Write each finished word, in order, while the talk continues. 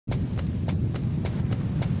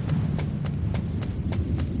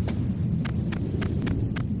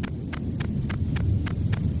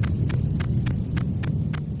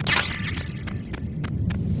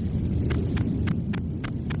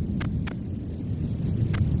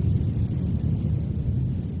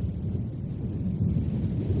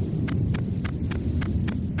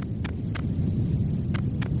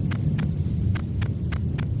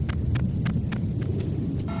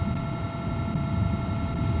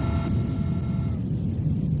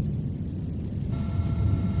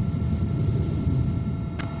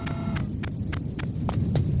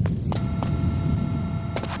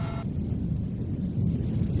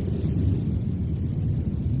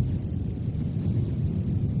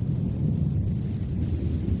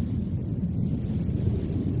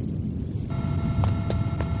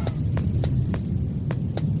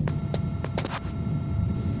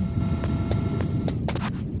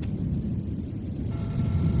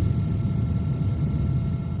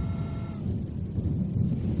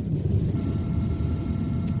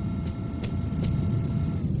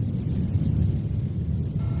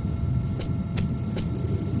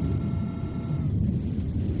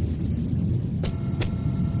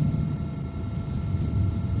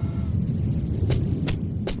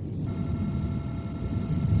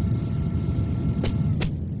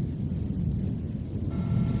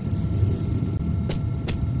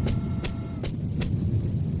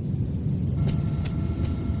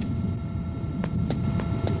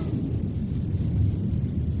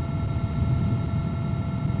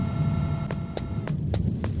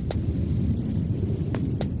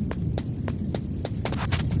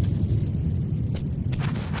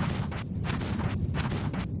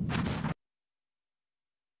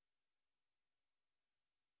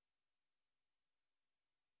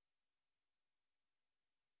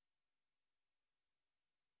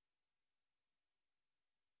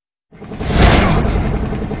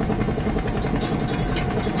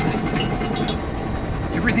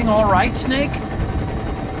everything all right, Snake?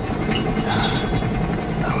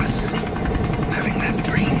 I was having that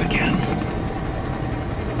dream again.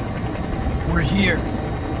 We're here.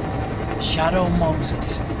 Shadow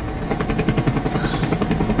Moses.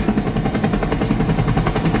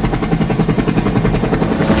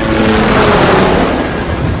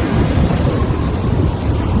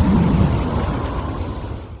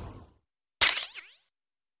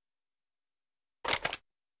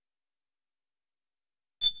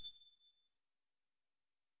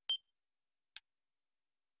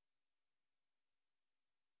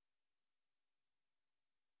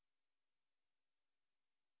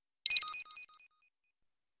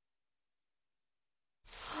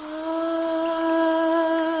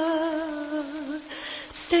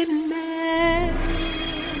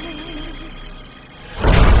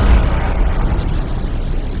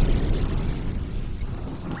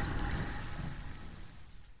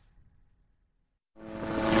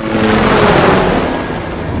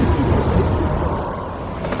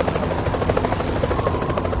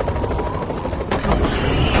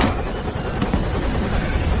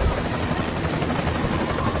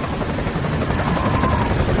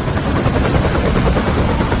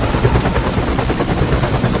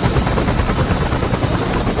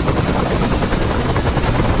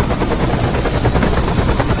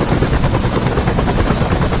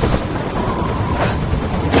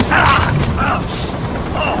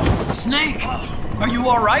 Snake! Are you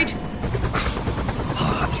alright?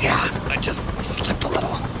 Yeah, I just slipped a little.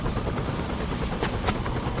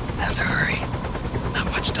 Have to hurry. Not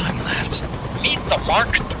much time left. Meet the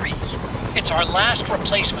Mark III. It's our last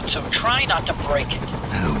replacement, so try not to break it.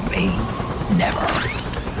 Who, me? Never.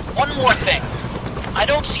 One more thing. I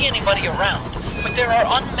don't see anybody around, but there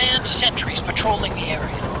are unmanned sentries patrolling the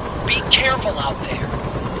area. Be careful out there.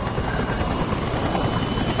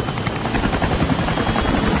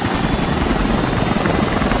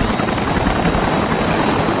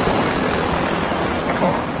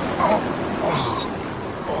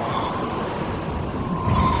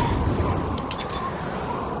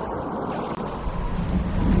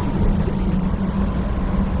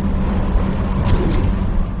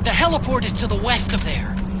 The heliport is to the west of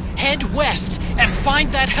there. Head west and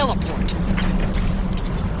find that heliport.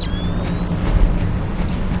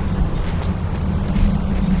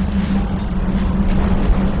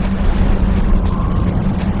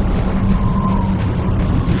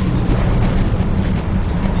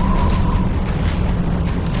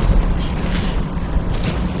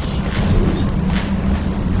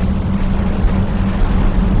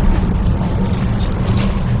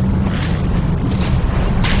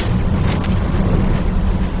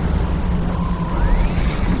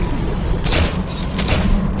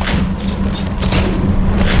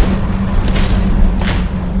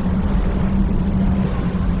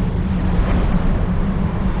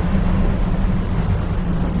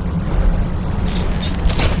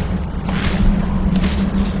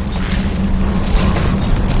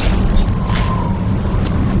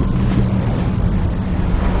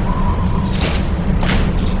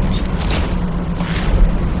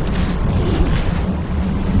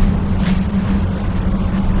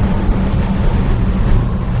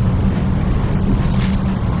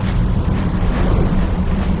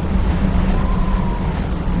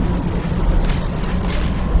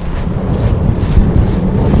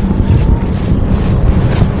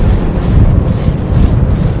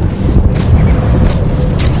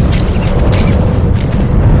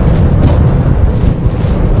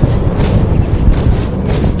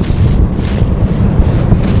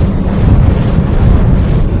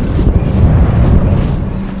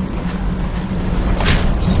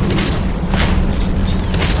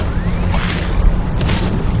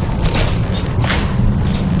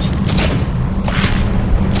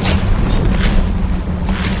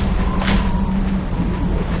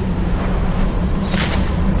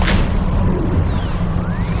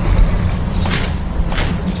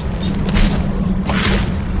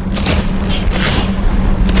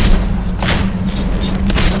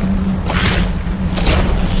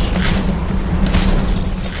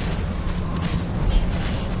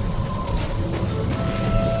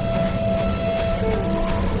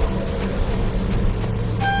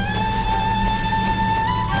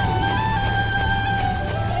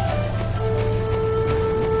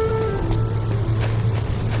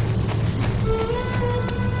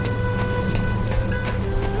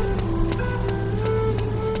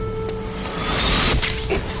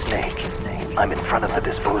 I'm in front of the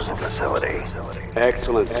disposal facility.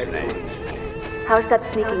 Excellent, Snake. How's that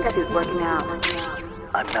sneaking suit working out?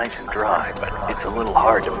 I'm nice and dry, but it's a little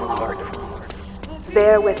hard to move.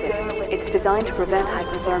 Bear with it. It's designed to prevent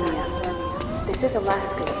hypothermia. This is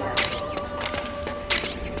Alaska, you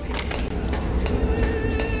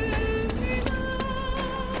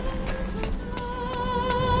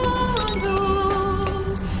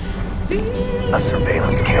know. A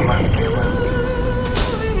surveillance camera?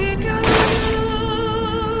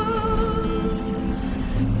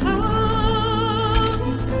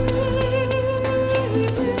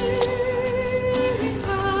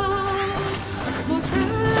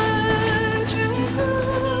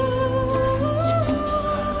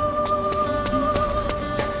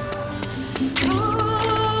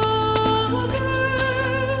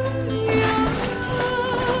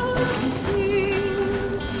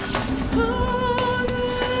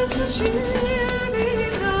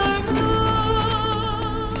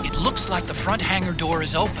 Like the front hangar door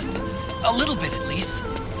is open. A little bit, at least.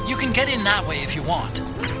 You can get in that way if you want.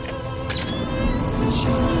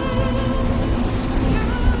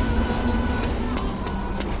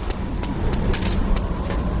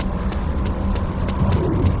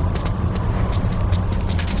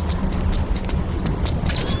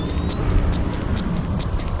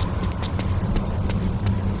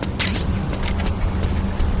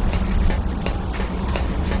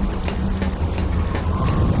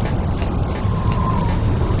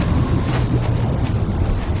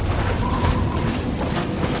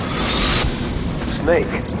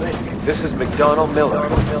 This is McDonnell Miller.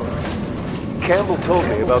 Campbell told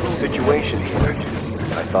me about the situation here.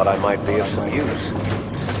 I thought I might be of some use.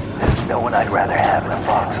 There's no one I'd rather have in a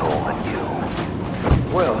foxhole than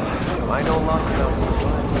you. Well, I know lots about this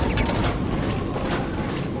life.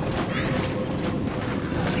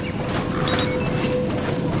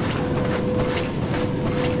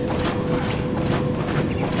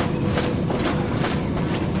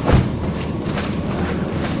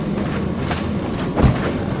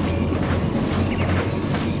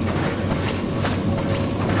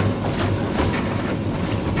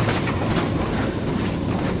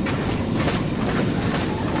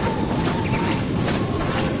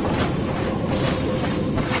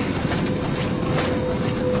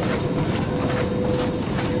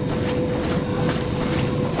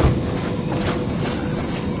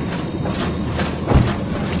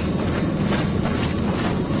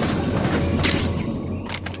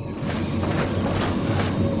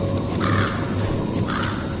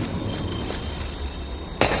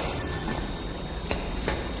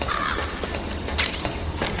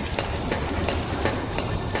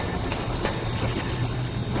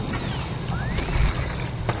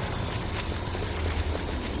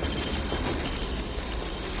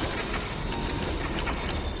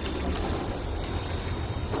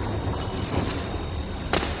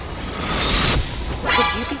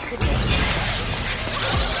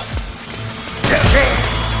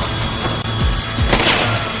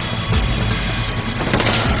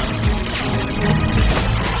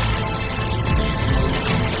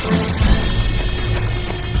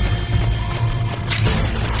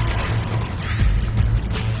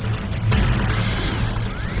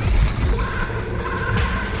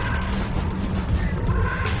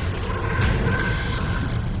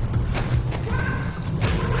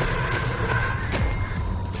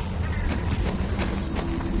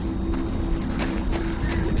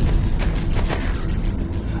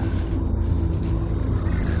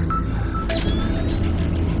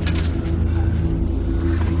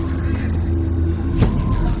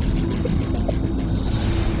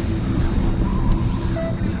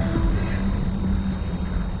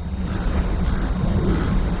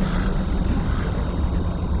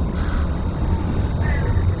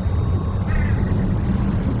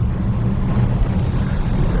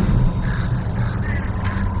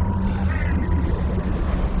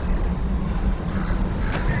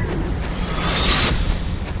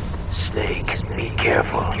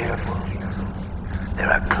 There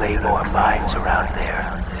are Claymore mines around there.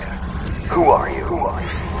 Who are you?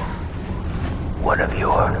 One of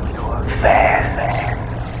your fans.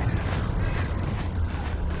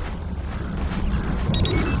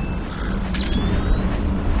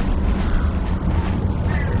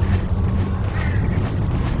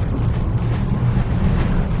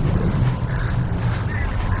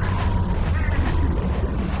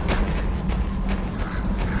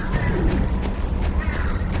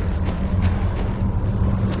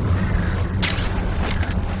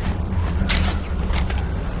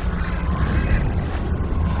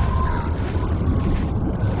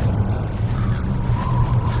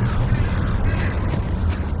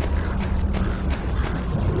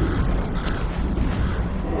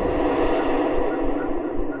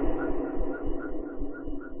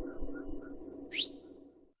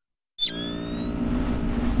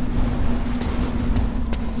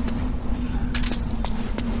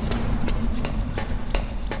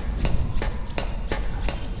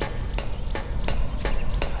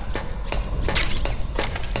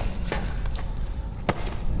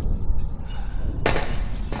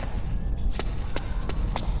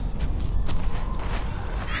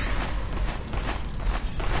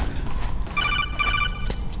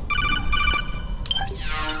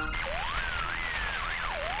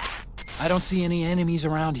 I don't see any enemies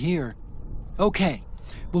around here. Okay,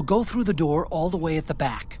 we'll go through the door all the way at the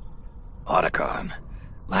back. Otacon,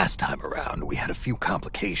 last time around we had a few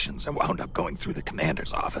complications and wound up going through the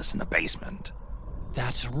commander's office in the basement.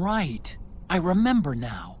 That's right. I remember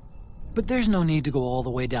now. But there's no need to go all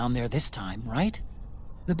the way down there this time, right?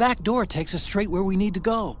 The back door takes us straight where we need to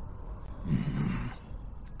go.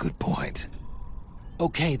 Good point.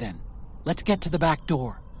 Okay then, let's get to the back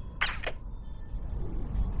door.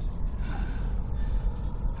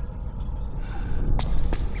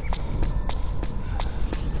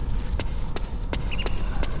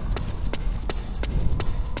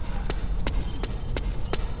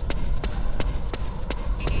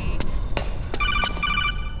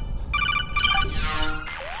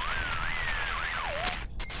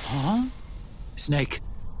 Huh? Snake,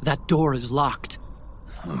 that door is locked.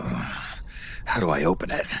 How do I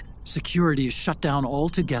open it? Security is shut down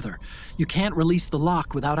altogether. You can't release the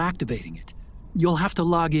lock without activating it. You'll have to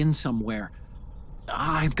log in somewhere.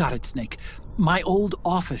 I've got it, Snake. My old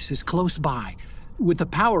office is close by. With the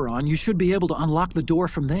power on, you should be able to unlock the door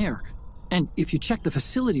from there. And if you check the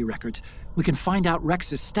facility records, we can find out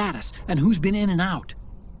Rex's status and who's been in and out.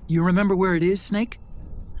 You remember where it is, Snake?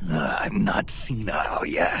 I'm not senile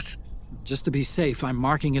yet. Just to be safe, I'm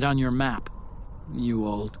marking it on your map. You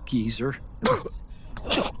old geezer.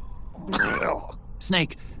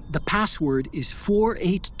 Snake, the password is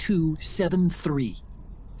 48273.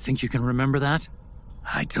 Think you can remember that?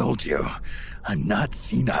 I told you, I'm not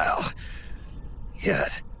senile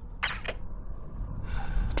yet.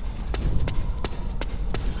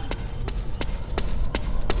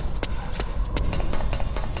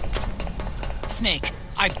 Snake,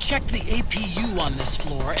 I've checked the APU on this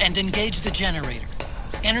floor and engaged the generator.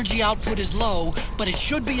 Energy output is low, but it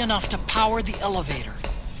should be enough to power the elevator.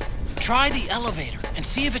 Try the elevator and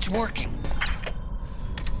see if it's working.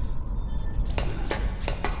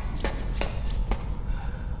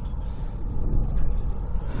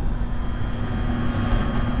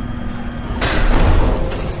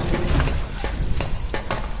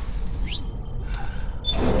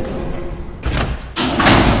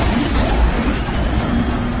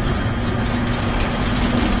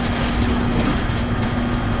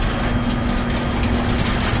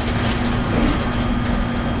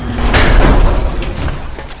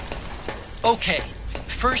 Okay,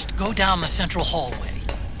 first go down the central hallway.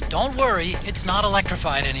 Don't worry, it's not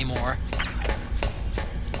electrified anymore.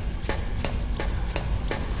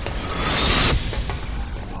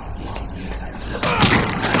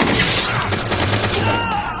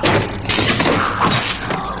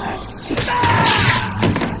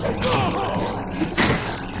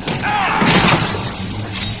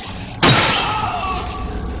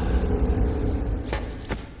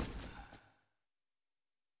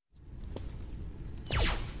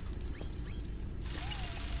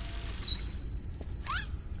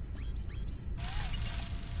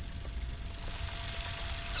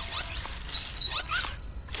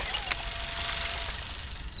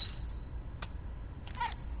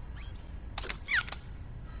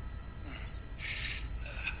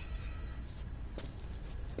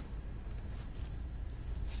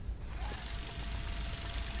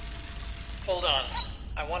 Hold on.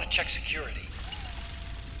 I want to check security.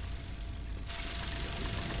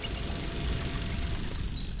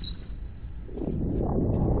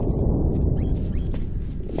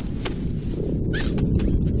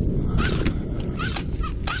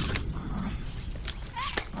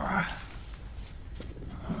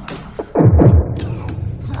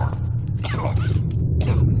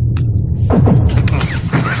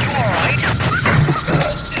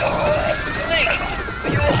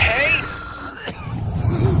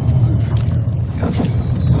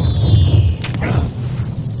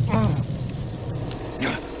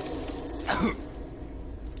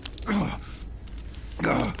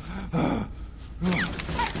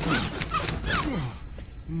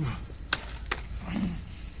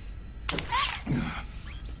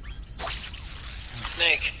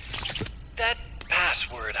 Snake, that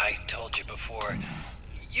password I told you before,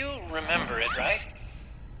 you remember it, right?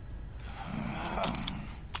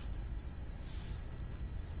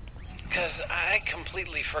 Because I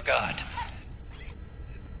completely forgot.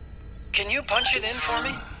 Can you punch it in for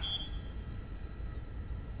me?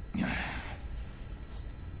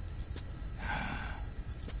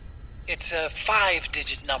 It's a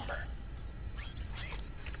 5-digit number.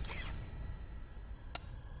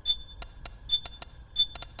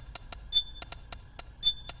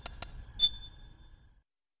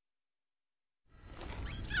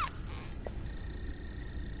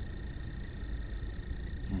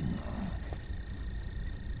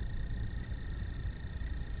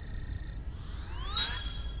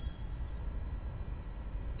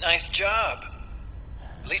 Nice job.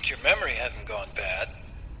 At least your memory hasn't gone bad.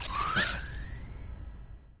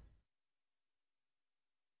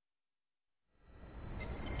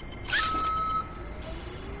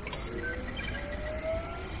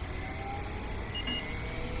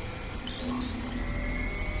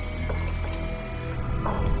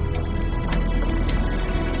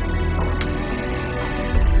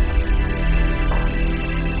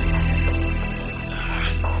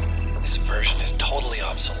 This version is totally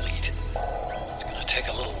obsolete. It's gonna take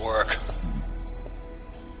a little work.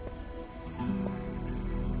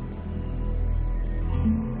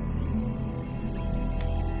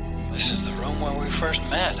 This is the room where we first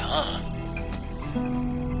met, huh?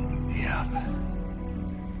 Yep.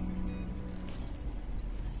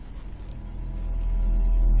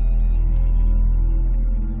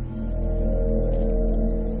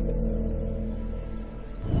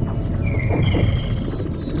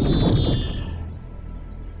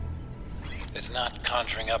 It's not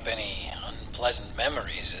conjuring up any unpleasant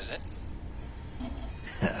memories, is it?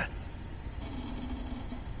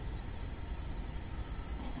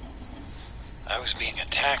 I was being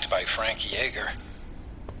attacked by Frank Yeager.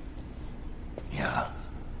 Yeah,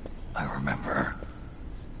 I remember.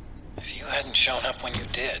 If you hadn't shown up when you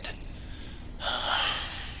did,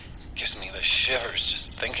 gives me the shivers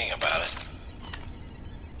just thinking about it.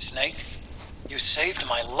 Snake, you saved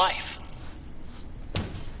my life.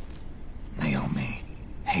 Naomi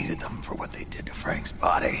hated them for what they did to Frank's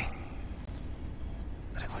body.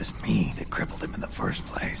 But it was me that crippled him in the first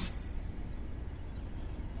place.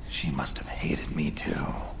 She must have hated me too.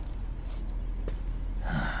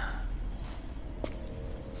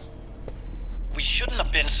 We shouldn't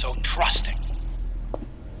have been so trusting.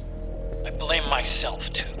 I blame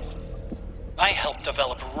myself too. I helped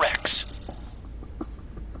develop Rex.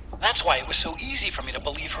 That's why it was so easy for me to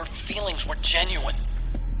believe her feelings were genuine.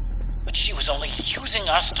 But she was only using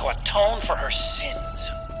us to atone for her sins.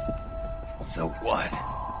 So what?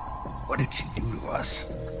 What did she do to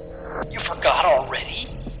us? You forgot already?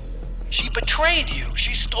 She betrayed you.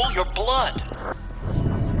 She stole your blood.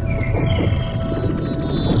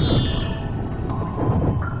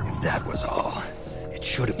 If that was all, it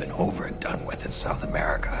should have been over and done with in South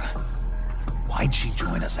America. Why'd she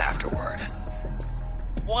join us afterward?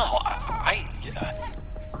 Well,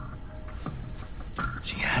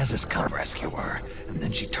 She has us come rescue her, and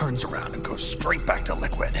then she turns around and goes straight back to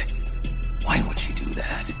Liquid. Why would she do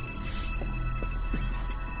that?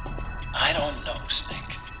 I don't know, Snake.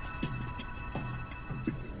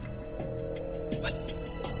 But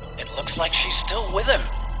it looks like she's still with him.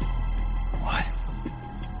 What?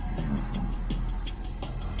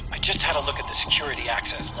 I just had a look at the security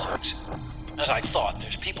access logs. As I thought,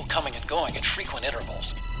 there's people coming and going at frequent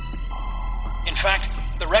intervals. In fact,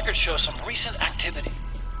 the record shows some recent activity.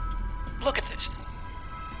 Look at this.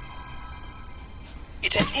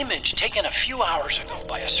 It's an image taken a few hours ago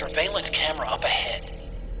by a surveillance camera up ahead.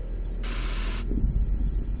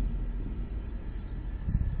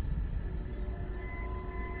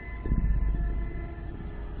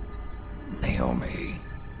 Naomi.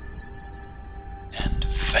 And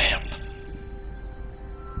Vamp.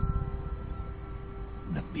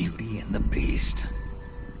 The Beauty and the Beast.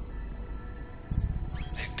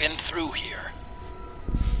 They've been through here.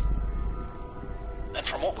 And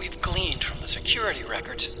from what we've gleaned from the security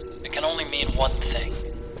records, it can only mean one thing.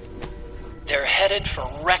 They're headed for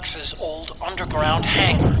Rex's old underground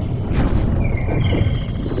hangar.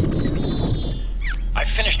 I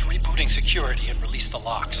finished rebooting security and released the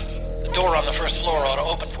locks. The door on the first floor ought to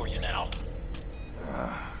open for you now.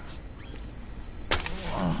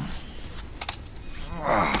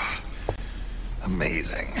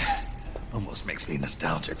 Amazing. Almost makes me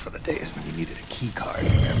nostalgic for the days when you needed a key card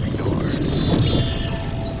for every door.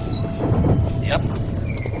 Yep.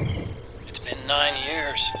 It's been 9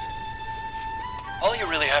 years. All you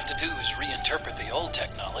really have to do is reinterpret the old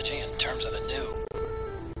technology in terms of the new.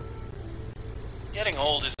 Getting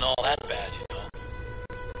old isn't all that bad, you know.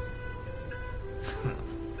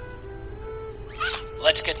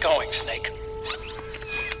 Let's get going, Snake.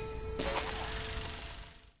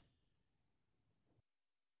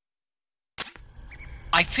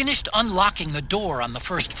 I finished unlocking the door on the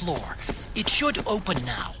first floor. It should open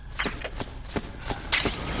now.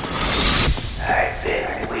 I've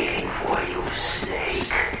been waiting for you,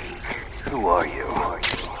 Snake. Who are you?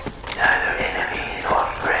 Neither enemy nor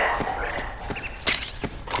friend.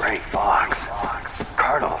 Gray Fox.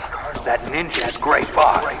 Colonel, that ninja's Gray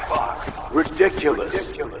Fox. Ridiculous.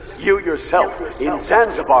 You yourself in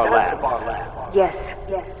Zanzibar land. Yes.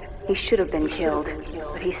 He should have been killed,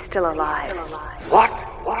 but he's still alive. What?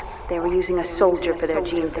 They were using a soldier for their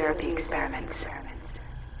gene therapy experiments.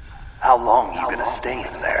 How long you gonna stay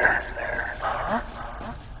in there?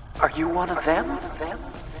 Huh? Are you one of them?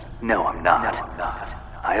 No, I'm not.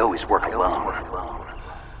 I always work alone.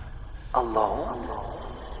 Alone?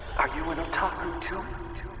 Are you an otaku too?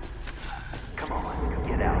 Come on,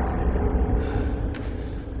 get out.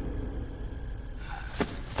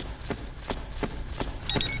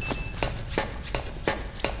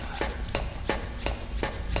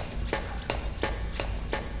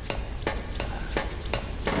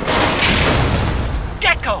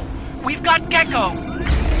 Gecko! We've got Gecko!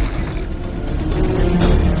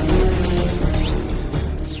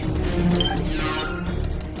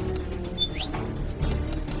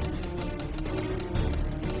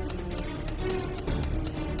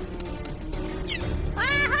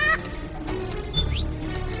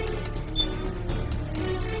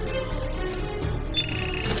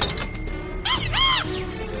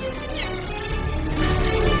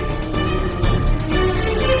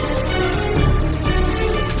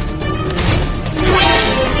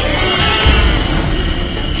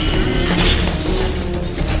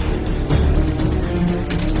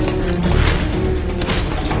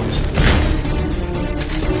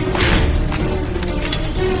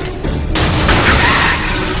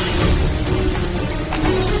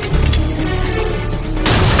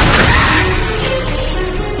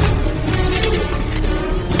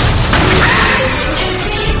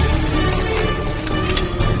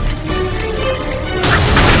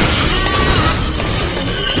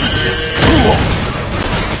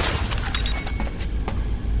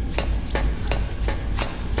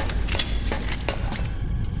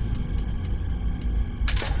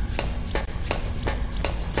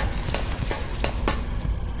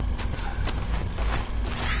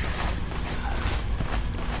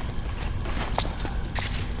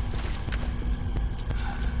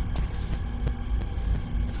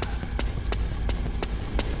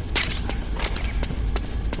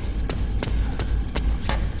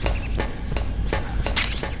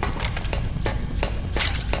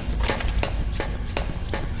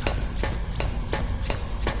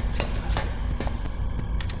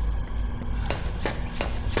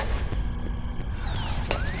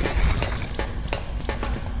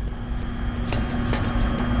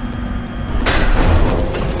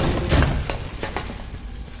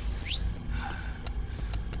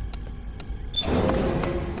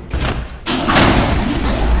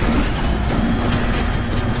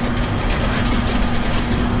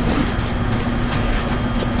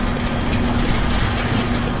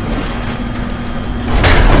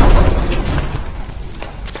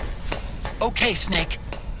 Okay, Snake.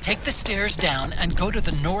 Take the stairs down and go to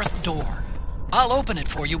the north door. I'll open it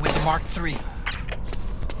for you with the Mark III.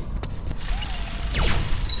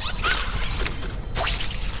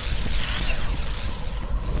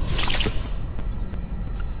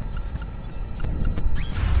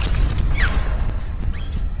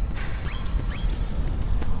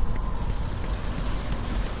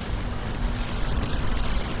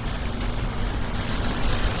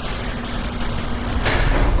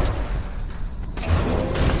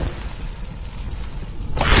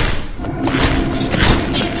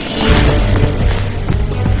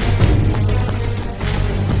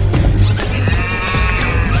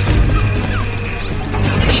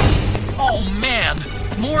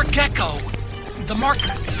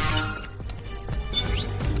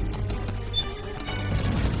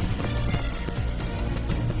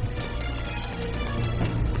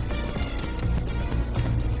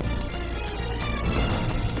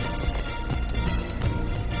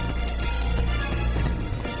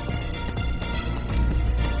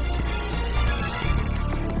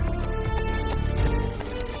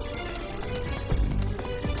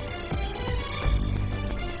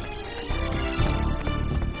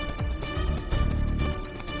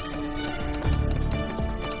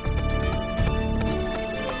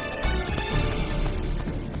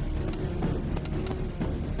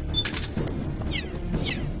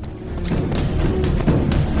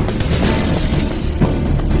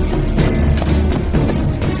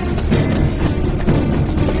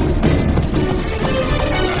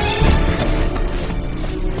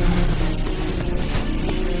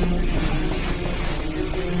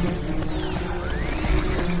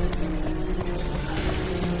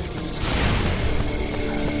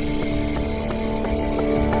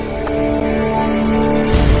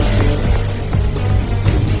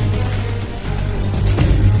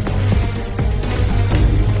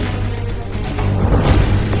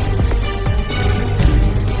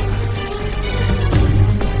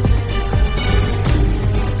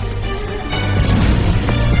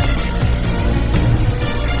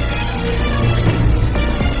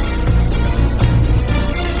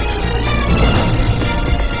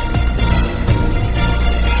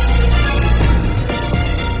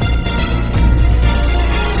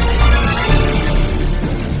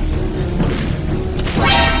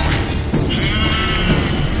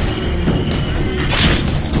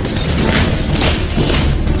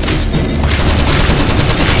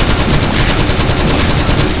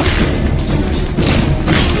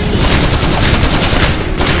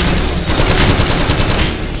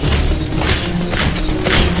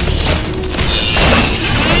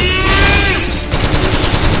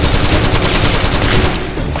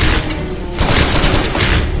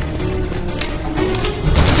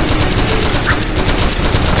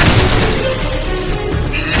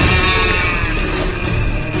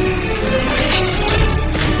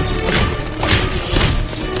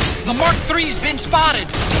 spotted!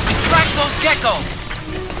 Distract those geckos!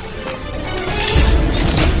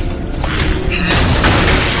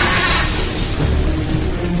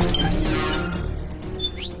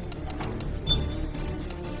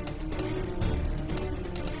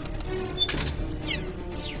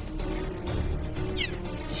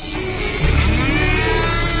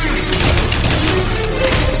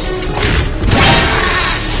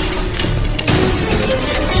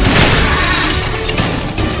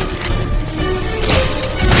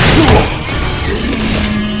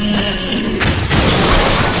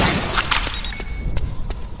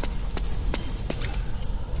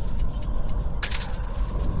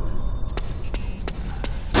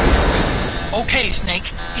 Okay,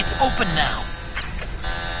 Snake, it's open now.